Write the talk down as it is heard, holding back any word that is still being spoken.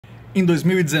Em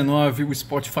 2019, o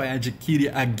Spotify adquire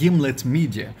a Gimlet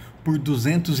Media por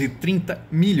 230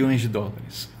 milhões de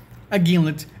dólares. A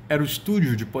Gimlet era o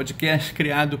estúdio de podcast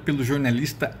criado pelo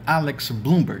jornalista Alex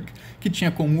Blumberg, que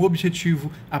tinha como objetivo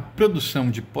a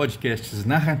produção de podcasts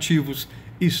narrativos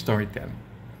e storytelling.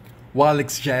 O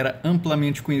Alex já era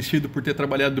amplamente conhecido por ter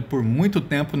trabalhado por muito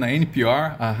tempo na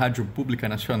NPR, a Rádio Pública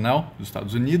Nacional dos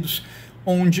Estados Unidos,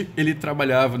 onde ele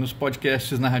trabalhava nos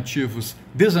podcasts narrativos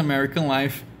This American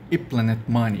Life e Planet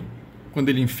Money. Quando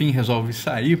ele enfim resolve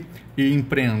sair e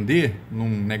empreender num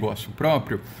negócio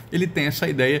próprio, ele tem essa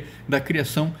ideia da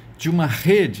criação de uma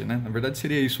rede, né? Na verdade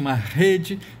seria isso, uma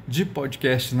rede de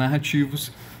podcasts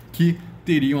narrativos que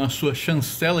teriam a sua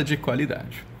chancela de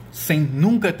qualidade. Sem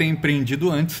nunca ter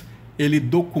empreendido antes, ele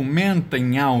documenta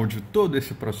em áudio todo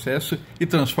esse processo e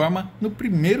transforma no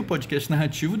primeiro podcast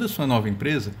narrativo da sua nova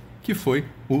empresa, que foi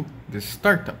o The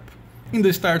Startup. Em The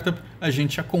Startup, a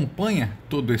gente acompanha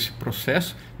todo esse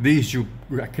processo, desde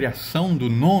a criação do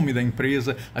nome da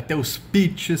empresa até os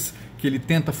pitches que ele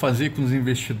tenta fazer com os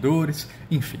investidores,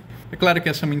 enfim. É claro que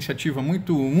essa é uma iniciativa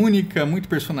muito única, muito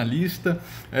personalista.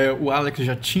 O Alex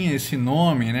já tinha esse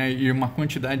nome, né, e uma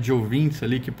quantidade de ouvintes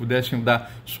ali que pudessem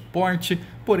dar suporte,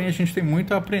 porém a gente tem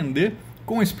muito a aprender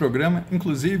com esse programa,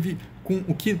 inclusive com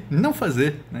o que não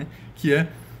fazer, né, que é,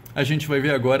 a gente vai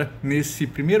ver agora nesse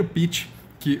primeiro pitch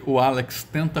que o Alex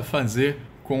tenta fazer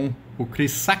com o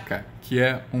criação, que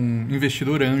é um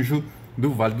investidor anjo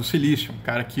do Vale do Silício, um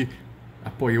cara que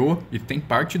apoiou e tem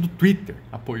parte do Twitter,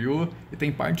 apoiou e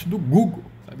tem parte do Google,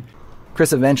 sabe?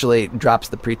 Chris eventually drops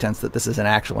the pretense that this is an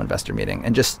actual investor meeting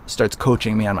and just starts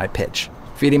coaching me on my pitch,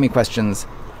 feeding me questions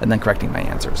and then correcting my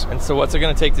answers. And so what's it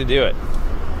going to take to do it?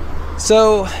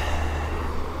 So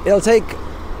it'll take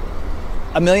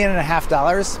 $1.5 million,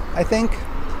 I think.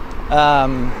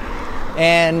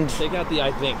 And take out the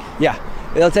I think. Yeah,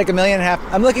 it'll take $1.5 million.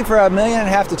 I'm looking for $1.5 million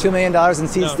to $2 million in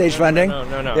seed stage funding.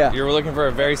 No. Yeah. You're looking for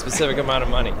a very specific amount of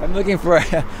money. I'm looking for.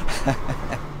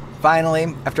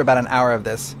 Finally, after about an hour of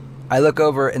this, I look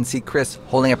over and see Chris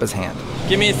holding up his hand.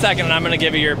 Give me a second, and I'm going to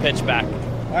give you your pitch back.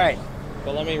 All right.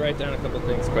 But let me write down a couple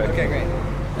things quick. Okay, great.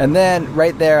 And then,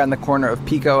 right there on the corner of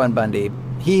Pico and Bundy,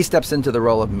 he steps into the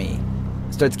role of me,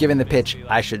 starts giving the pitch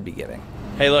I should be giving.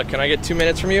 Hey, look, can I get 2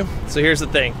 minutes from you? So here's the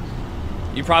thing.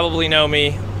 You probably know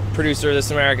me, producer of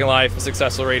This American Life, a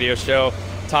successful radio show,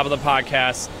 top of the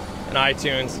podcast, and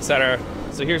iTunes, etc.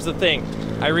 So here's the thing.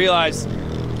 I realize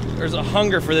there's a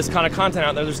hunger for this kind of content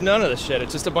out there. There's none of this shit.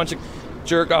 It's just a bunch of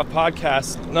jerk-off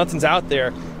podcasts. Nothing's out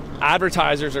there.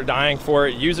 Advertisers are dying for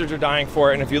it. Users are dying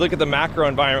for it. And if you look at the macro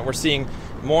environment, we're seeing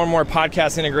more and more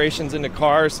podcast integrations into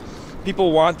cars.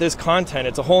 People want this content.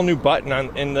 It's a whole new button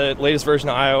in the latest version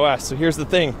of iOS. So here's the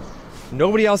thing.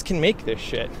 Nobody else can make this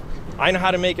shit. I know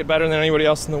how to make it better than anybody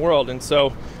else in the world. And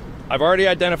so I've already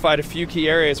identified a few key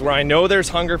areas where I know there's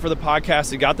hunger for the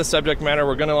podcast. We got the subject matter.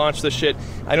 We're going to launch this shit.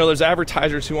 I know there's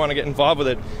advertisers who want to get involved with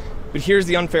it. But here's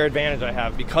the unfair advantage I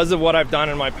have. Because of what I've done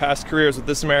in my past careers with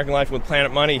This American Life and with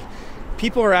Planet Money,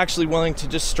 people are actually willing to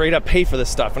just straight up pay for this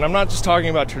stuff. And I'm not just talking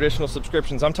about traditional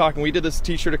subscriptions. I'm talking, we did this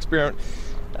t-shirt experiment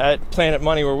at Planet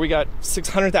Money where we got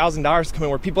 $600,000 come in,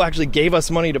 where people actually gave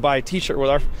us money to buy a t-shirt with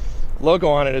our logo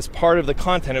on it as part of the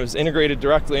content. It was integrated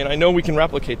directly, and I know we can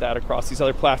replicate that across these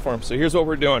other platforms. So here's what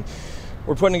we're doing.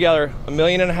 We're putting together $1.5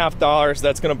 million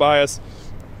that's going to buy us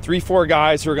 3-4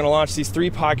 guys who are going to launch these 3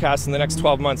 podcasts in the next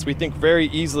 12 months. We think very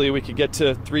easily we could get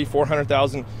to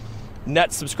 300,000-400,000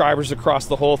 net subscribers across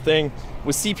the whole thing.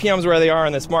 With CPMs where they are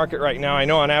in this market right now, I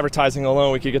know on advertising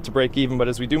alone we could get to break even, but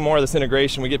as we do more of this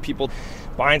integration, we get people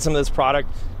buying some of this product,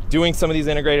 doing some of these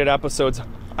integrated episodes,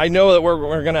 I know that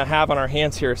we're going to have on our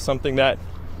hands here something that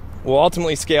will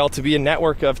ultimately scale to be a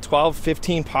network of 12,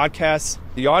 15 podcasts.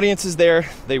 The audience is there.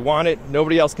 They want it.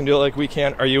 Nobody else can do it like we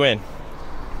can. Are you in?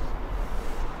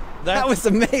 That was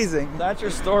amazing. That's your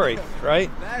story,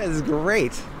 right? That is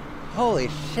great. Holy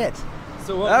shit.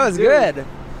 So that was good.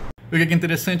 O que é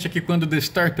interessante é que quando The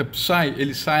Startup sai,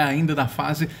 ele sai ainda na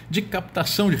fase de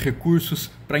captação de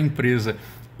recursos para a empresa.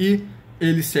 E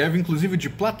ele serve inclusive de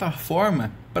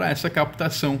plataforma para essa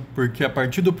captação, porque a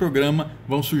partir do programa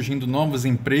vão surgindo novas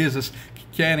empresas que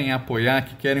querem apoiar,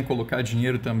 que querem colocar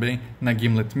dinheiro também na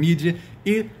Gimlet Media,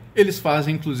 e eles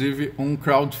fazem inclusive um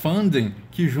crowdfunding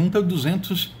que junta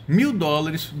 $200 mil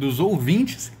dos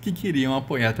ouvintes que queriam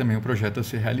apoiar também o projeto a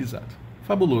ser realizado.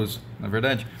 Fabuloso, na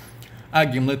verdade. A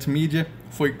Gimlet Media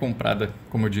foi comprada,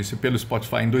 como eu disse, pelo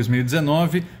Spotify em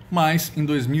 2019, mas em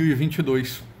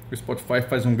 2022 o Spotify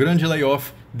faz um grande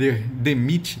layoff,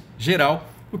 demite geral,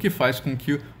 o que faz com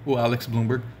que o Alex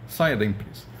Blumberg saia da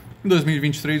empresa. Em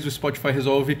 2023, o Spotify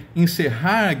resolve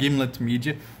encerrar a Gimlet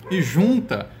Media e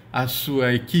junta a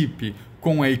sua equipe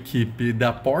com a equipe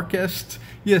da podcast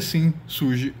e assim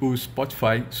surge o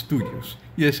Spotify Studios.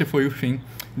 E esse foi o fim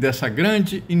dessa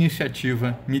grande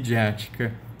iniciativa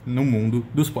midiática no mundo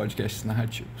dos podcasts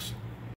narrativos.